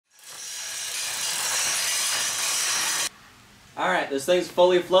Alright, this thing's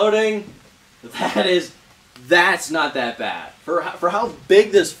fully floating. That's not that bad. For how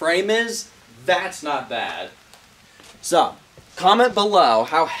big this frame is, that's not bad. So, comment below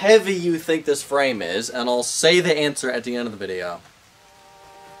how heavy you think this frame is, and I'll say the answer at the end of the video.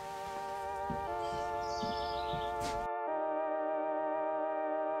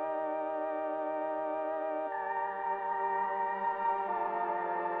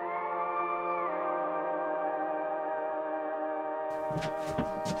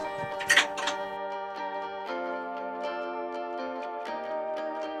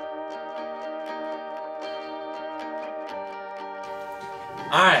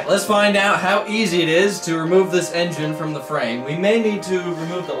 Alright, let's find out how easy it is to remove this engine from the frame. We may need to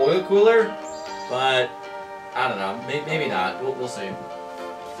remove the oil cooler, but I don't know, maybe not. We'll see.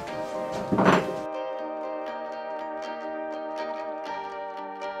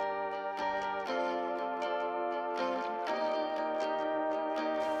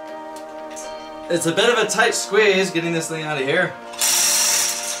 It's a bit of a tight squeeze getting this thing out of here.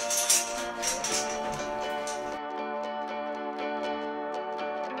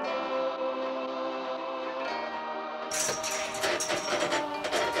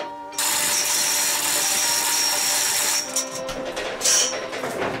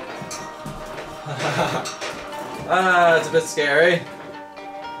 It's a bit scary.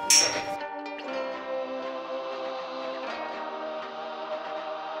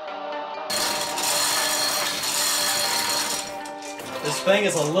 This thing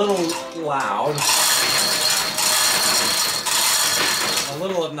is a little loud, a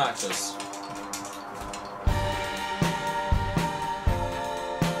little obnoxious.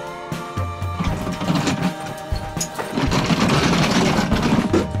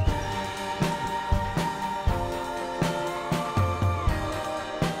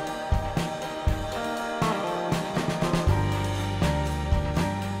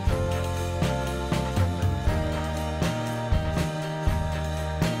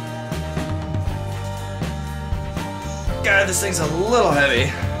 God, this thing's a little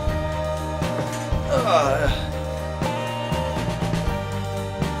heavy.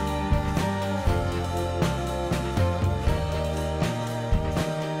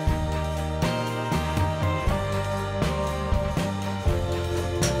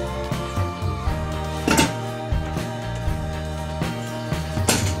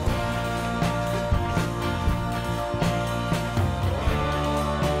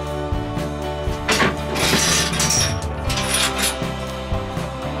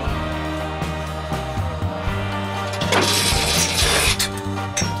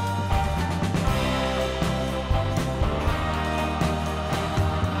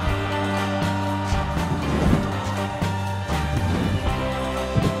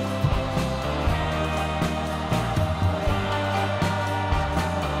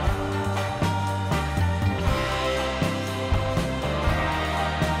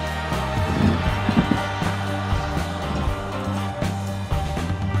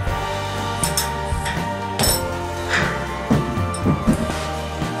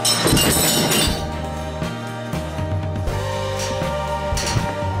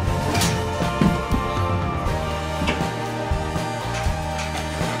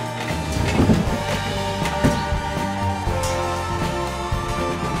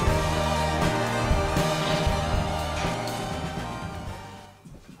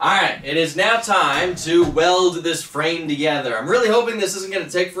 Alright, it is now time to weld this frame together. I'm really hoping this isn't going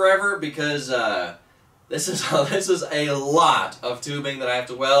to take forever because this is a lot of tubing that I have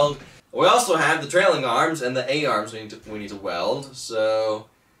to weld. We also have the trailing arms and the A-arms we need to weld, so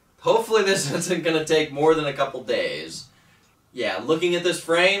hopefully this isn't going to take more than a couple days. Yeah, looking at this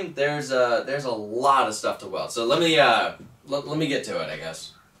frame, there's a lot of stuff to weld. So let me get to it, I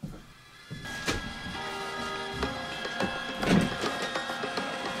guess.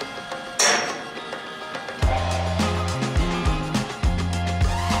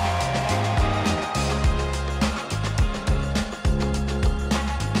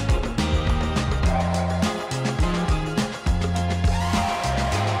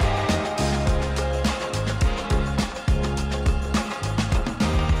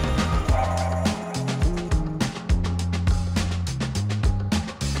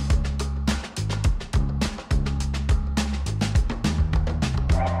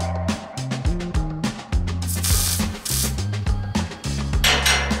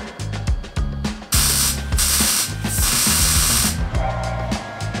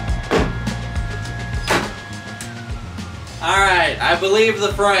 Alright, I believe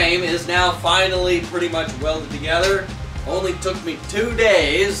the frame is now finally pretty much welded together. Only took me 2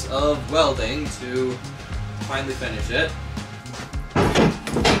 days of welding to finally finish it.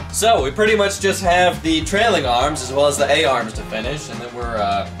 So we pretty much just have the trailing arms as well as the A-arms to finish, and then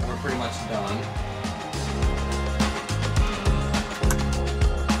we're pretty much done.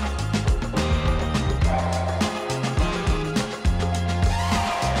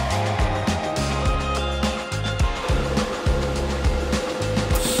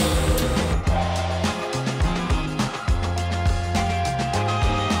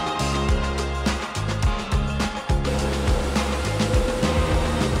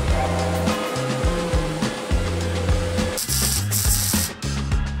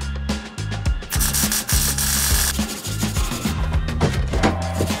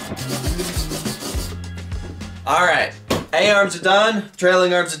 Alright, A-arms are done,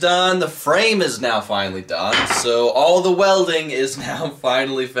 trailing arms are done, the frame is now finally done, so all the welding is now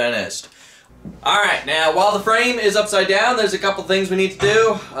finally finished. Alright, now while the frame is upside down, there's a couple things we need to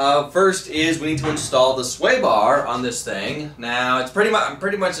do. First is we need to install the sway bar on this thing. Now, I'm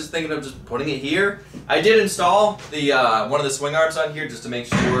pretty much just thinking of just putting it here. I did install the one of the swing arms on here just to make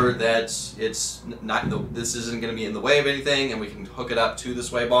sure that this isn't going to be in the way of anything, and we can hook it up to the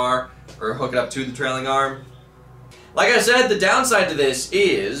sway bar, or hook it up to the trailing arm. Like I said, the downside to this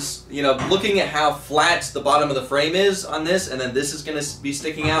is, you know, looking at how flat the bottom of the frame is on this, and then this is going to be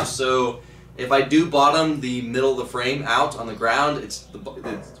sticking out, so if I do bottom the middle of the frame out on the ground, it's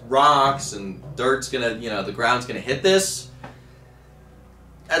rocks and dirt's going to, you know, the ground's going to hit this.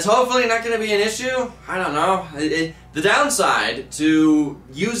 That's hopefully not going to be an issue. I don't know. The downside to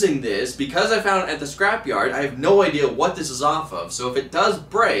using this, because I found it at the scrapyard, I have no idea what this is off of, so if it does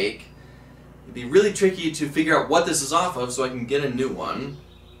break, it'd be really tricky to figure out what this is off of so I can get a new one.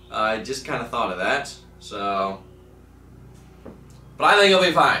 I just kind of thought of that, so. But I think it'll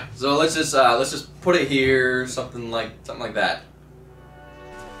be fine. So let's just put it here, something like that.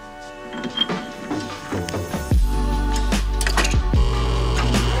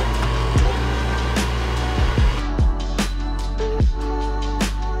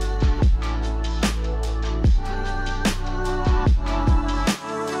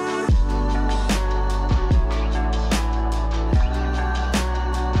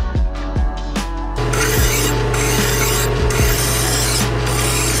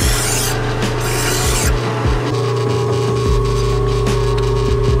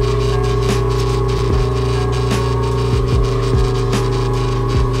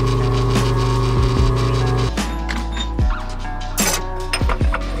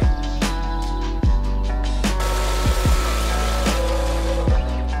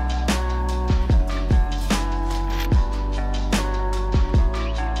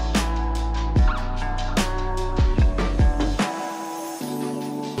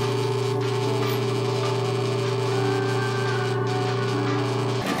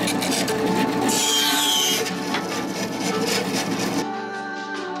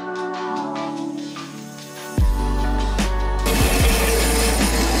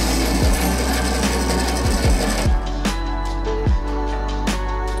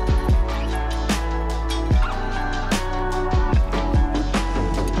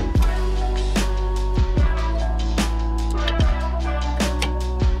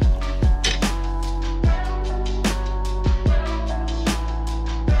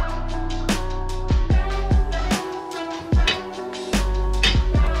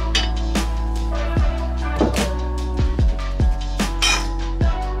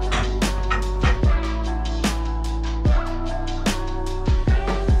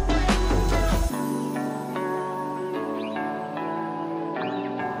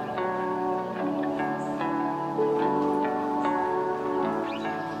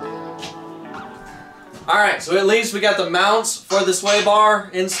 Alright, so at least we got the mounts for the sway bar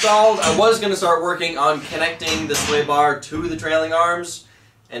installed. I was going to start working on connecting the sway bar to the trailing arms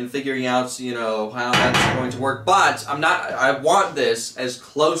and figuring out, you know, how that's going to work. But I want this as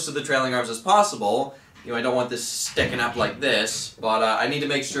close to the trailing arms as possible. You know, I don't want this sticking up like this, but I need to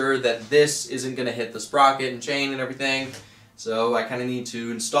make sure that this isn't going to hit the sprocket and chain and everything. So I kind of need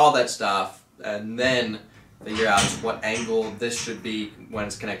to install that stuff and then figure out what angle this should be when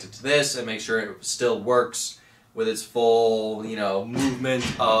it's connected to this and make sure it still works with its full, you know, movement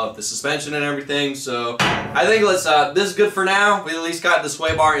of the suspension and everything. So I think this is good for now. We at least got the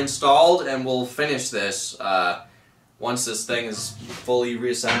sway bar installed, and we'll finish this once this thing is fully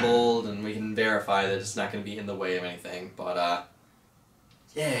reassembled and we can verify that it's not going to be in the way of anything. But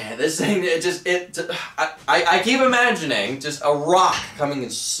yeah, this thing, I keep imagining just a rock coming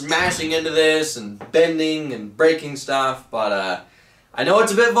and smashing into this and bending and breaking stuff, but I know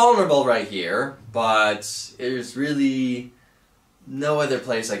it's a bit vulnerable right here, but there's really no other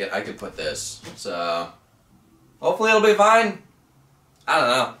place I could put this, so hopefully it'll be fine. I don't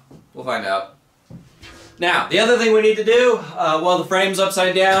know. We'll find out. Now, the other thing we need to do while the frame's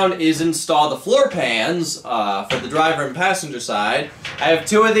upside down is install the floor pans for the driver and passenger side. I have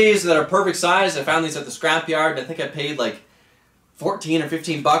 2 of these that are perfect size. I found these at the scrapyard, and I think I paid like 14 or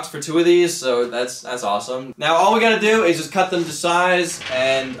 15 bucks for 2 of these, so that's awesome. Now all we gotta do is just cut them to size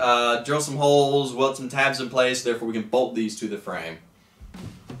and drill some holes, weld some tabs in place, therefore we can bolt these to the frame.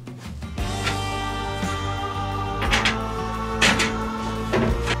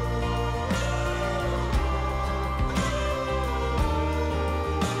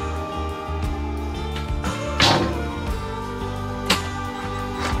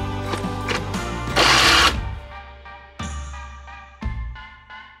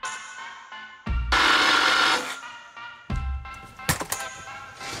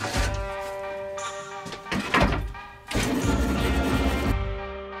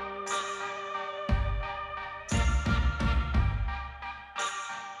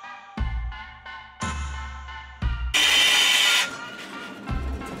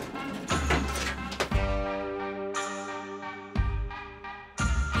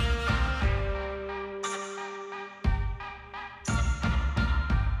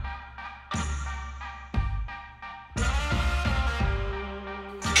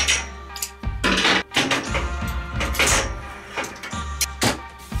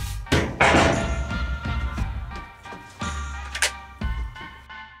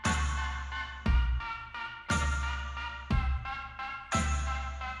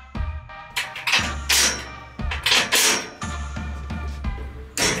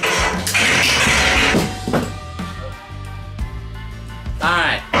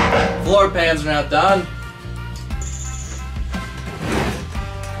 Alright, floor pans are now done.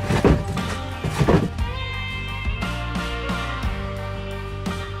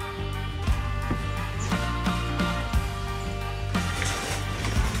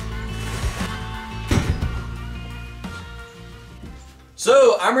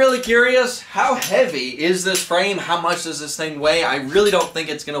 So, I'm really curious, how heavy is this frame? How much does this thing weigh? I really don't think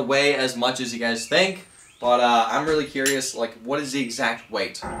it's going to weigh as much as you guys think. But I'm really curious, like, what is the exact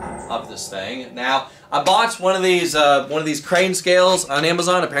weight of this thing? Now, I bought one of these crane scales on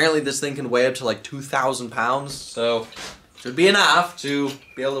Amazon. Apparently, this thing can weigh up to like 2,000 pounds, so should be enough to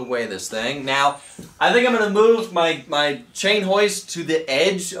be able to weigh this thing. Now, I think I'm going to move my chain hoist to the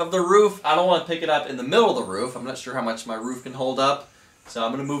edge of the roof. I don't want to pick it up in the middle of the roof. I'm not sure how much my roof can hold up, so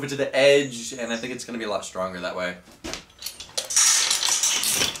I'm going to move it to the edge, and I think it's going to be a lot stronger that way.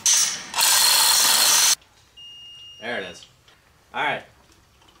 There it is. Alright.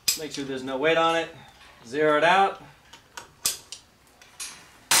 Make sure there's no weight on it. Zero it out.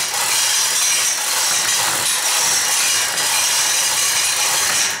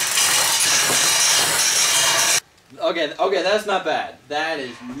 Okay, that's not bad. That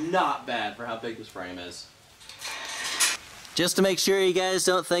is not bad for how big this frame is. Just to make sure you guys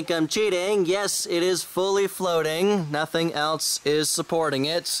don't think I'm cheating, yes, it is fully floating. Nothing else is supporting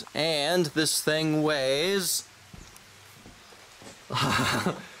it. And this thing weighs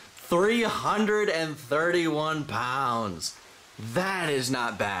 331 pounds. That is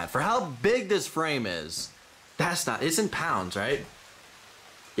not bad. For how big this frame is, it's in pounds, right?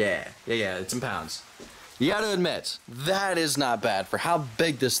 Yeah, it's in pounds. You gotta admit, that is not bad for how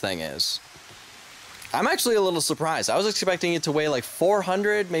big this thing is. I'm actually a little surprised. I was expecting it to weigh like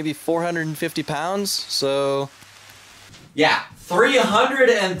 400, maybe 450 pounds, so... Yeah,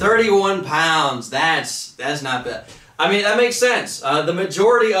 331 pounds. That's not bad. I mean, that makes sense. The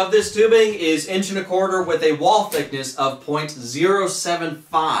majority of this tubing is 1¼ inch with a wall thickness of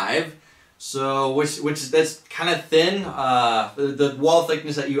 0.075. So, that's kind of thin. The wall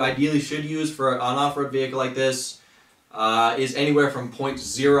thickness that you ideally should use for an off-road vehicle like this is anywhere from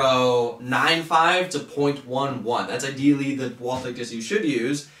 0.095 to 0.11. That's ideally the wall thickness you should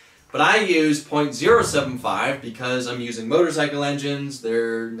use. But I use 0.075 because I'm using motorcycle engines.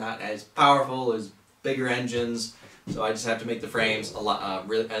 They're not as powerful as bigger engines. So I just have to make the frames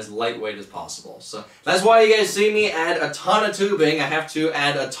as lightweight as possible. So that's why you guys see me add a ton of tubing. I have to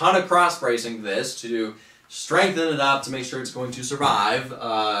add a ton of cross bracing to this to strengthen it up to make sure it's going to survive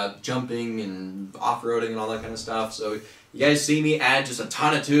jumping and off-roading and all that kind of stuff. So you guys see me add just a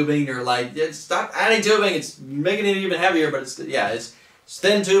ton of tubing. You're like, stop adding tubing. It's making it even heavier, but it's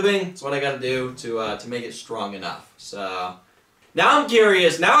thin tubing. It's what I got to do to make it strong enough. So. Now I'm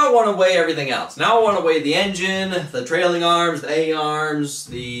curious, now I want to weigh everything else. Now I want to weigh the engine, the trailing arms, the A-arms,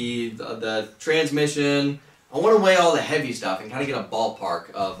 the transmission. I want to weigh all the heavy stuff and kind of get a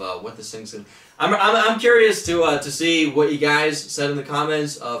ballpark of what this thing's going to... I'm curious to see what you guys said in the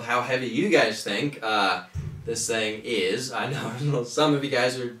comments of how heavy you guys think. this thing is. I know some of you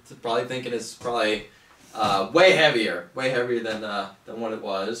guys are probably thinking it's probably way heavier than what it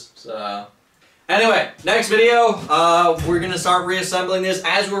was. So anyway, next video, we're gonna start reassembling this.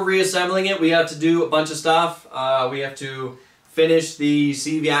 As we're reassembling it, we have to do a bunch of stuff. We have to finish the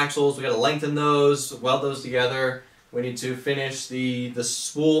CV axles. We got to lengthen those, weld those together. We need to finish the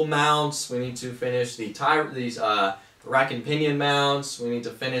spool mounts. We need to finish the rack and pinion mounts. We need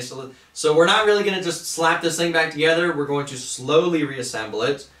to finish. So we're not really going to just slap this thing back together. We're going to slowly reassemble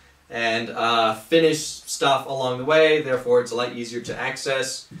it and finish stuff along the way. Therefore, it's a lot easier to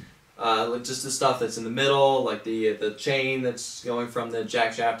access. Just the stuff that's in the middle, like the chain that's going from the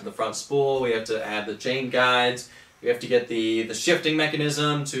jack shaft to the front spool. We have to add the chain guides. We have to get the shifting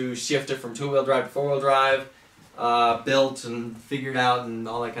mechanism to shift it from two-wheel drive to four-wheel drive built and figured out and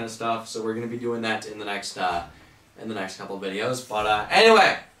all that kind of stuff. So we're going to be doing that in the next couple of videos. But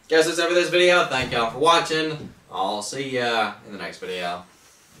anyway, guys, that's it for this video. Thank y'all for watching. I'll see ya in the next video.